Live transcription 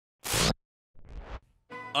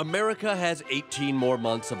America has 18 more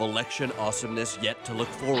months of election awesomeness yet to look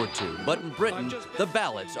forward to, but in Britain, the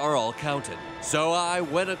ballots are all counted. So I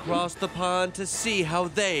went across the pond to see how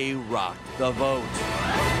they rock the vote.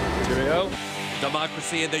 Cheerio.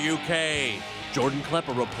 Democracy in the UK. Jordan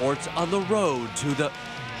Klepper reports on the road to the...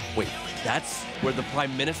 Wait, that's where the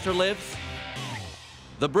Prime Minister lives?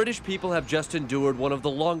 The British people have just endured one of the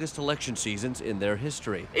longest election seasons in their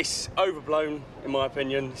history. It's overblown, in my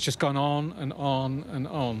opinion. It's just gone on and on and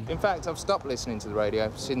on. In fact, I've stopped listening to the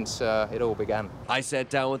radio since it all began. I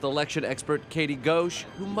sat down with election expert Katie Ghosh,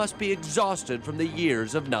 who must be exhausted from the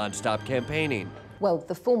years of non-stop campaigning. Well,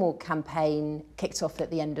 the formal campaign kicked off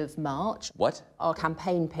at the end of March. What? Our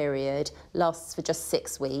campaign period lasts for just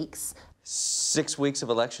 6 weeks. 6 weeks of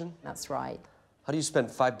election? That's right. How do you spend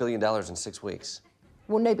 $5 billion in 6 weeks?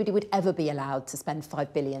 Well, nobody would ever be allowed to spend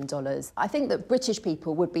 $5 billion. I think that British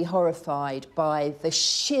people would be horrified by the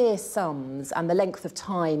sheer sums and the length of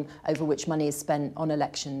time over which money is spent on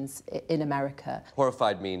elections in America.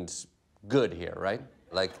 Horrified means good here, right?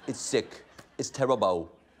 Like, it's sick, it's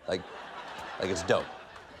terrible, like it's dope.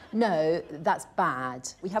 No, that's bad.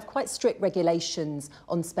 We have quite strict regulations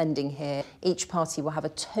on spending here. Each party will have a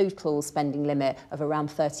total spending limit of around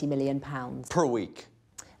 £30 million. Per week?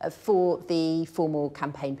 For the formal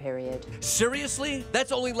campaign period. Seriously?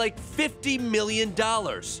 That's only like $50 million,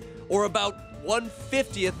 or about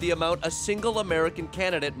 1/50th the amount a single American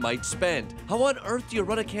candidate might spend. How on earth do you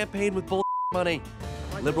run a campaign with bull money?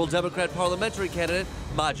 Liberal Democrat parliamentary candidate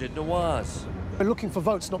Maajid Nawaz. We're looking for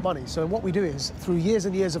votes, not money. So what we do is, through years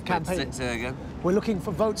and years of campaigning, Say again? we're looking for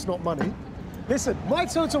votes, not money. Listen, my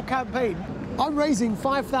total campaign, I'm raising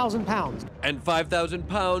 £5,000. And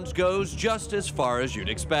 £5,000 goes just as far as you'd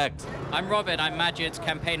expect. I'm Robin, I'm Maajid's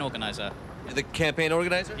campaign organizer. You're the campaign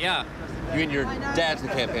organizer? Yeah. You mean your dad's the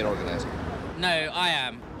campaign organizer? No, I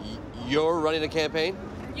am. You're running a campaign?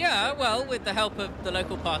 Yeah, well, with the help of the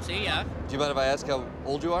local party, yeah. Do you mind if I ask how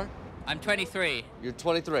old you are? I'm 23. You're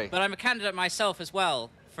 23. But I'm a candidate myself as well,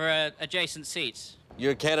 for adjacent seats.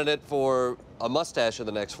 You're a candidate for a mustache in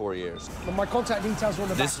the next 4 years. And my contact details are on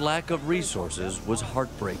the back. This lack of resources was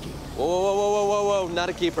heartbreaking. Whoa, whoa, whoa, whoa, whoa, whoa, not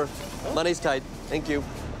a keeper. Money's tight. Thank you.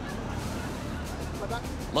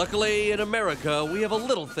 Luckily, in America, we have a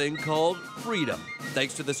little thing called freedom.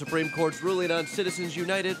 Thanks to the Supreme Court's ruling on Citizens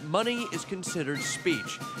United, money is considered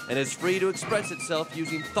speech and is free to express itself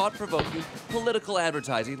using thought-provoking political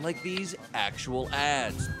advertising like these actual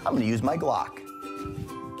ads. I'm gonna use my Glock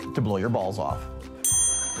to blow your balls off.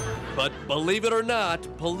 But believe it or not,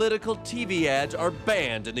 political TV ads are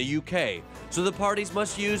banned in the UK, so the parties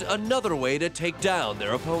must use another way to take down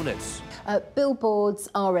their opponents. Billboards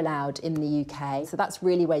are allowed in the UK, so that's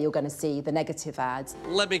really where you're going to see the negative ads.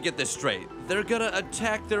 Let me get this straight. They're going to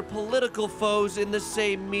attack their political foes in the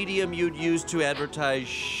same medium you'd use to advertise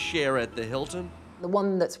share at the Hilton? The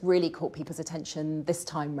one that's really caught people's attention this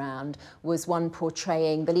time round was one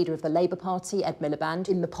portraying the leader of the Labour Party, Ed Miliband,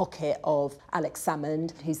 in the pocket of Alex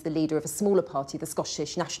Salmond, who's the leader of a smaller party, the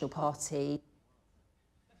Scottish National Party.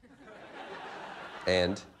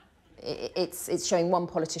 And? It's showing one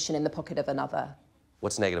politician in the pocket of another.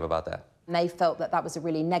 What's negative about that? And they felt that that was a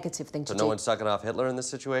really negative thing to do. So no one's sucking off Hitler in this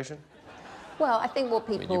situation? Well, I think what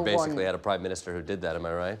people you basically had a prime minister who did that, am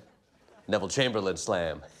I right? Neville Chamberlain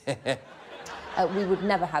slam. We would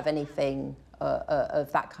never have anything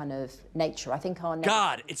of that kind of nature. I think our...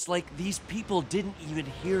 God, it's like these people didn't even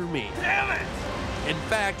hear me. Damn it! In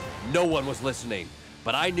fact, no one was listening.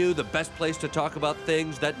 But I knew the best place to talk about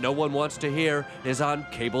things that no one wants to hear is on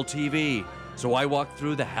cable TV. So I walked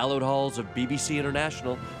through the hallowed halls of BBC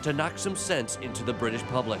International to knock some sense into the British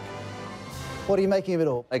public. What are you making of it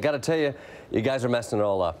all? I gotta tell you, you guys are messing it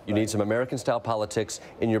all up. You need some American-style politics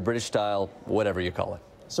in your British-style, whatever you call it.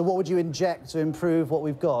 So what would you inject to improve what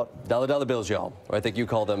we've got? Dollar bills, y'all. Or I think you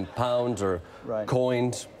call them pounds or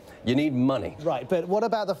coins. You need money. Right, but what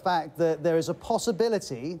about the fact that there is a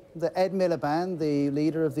possibility that Ed Miliband, the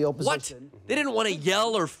leader of the opposition... What? They didn't want to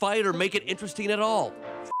yell or fight or make it interesting at all.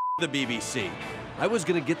 The BBC. I was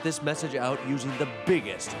going to get this message out using the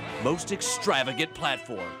biggest, most extravagant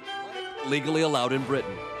platform legally allowed in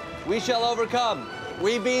Britain. We shall overcome.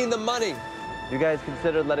 We being the money. You guys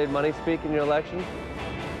considered letting money speak in your election?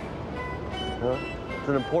 Huh? It's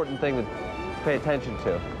an important thing to pay attention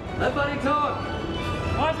to. Let money talk.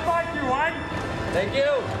 I'll fight you, one. Thank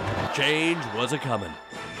you. Change was a-coming.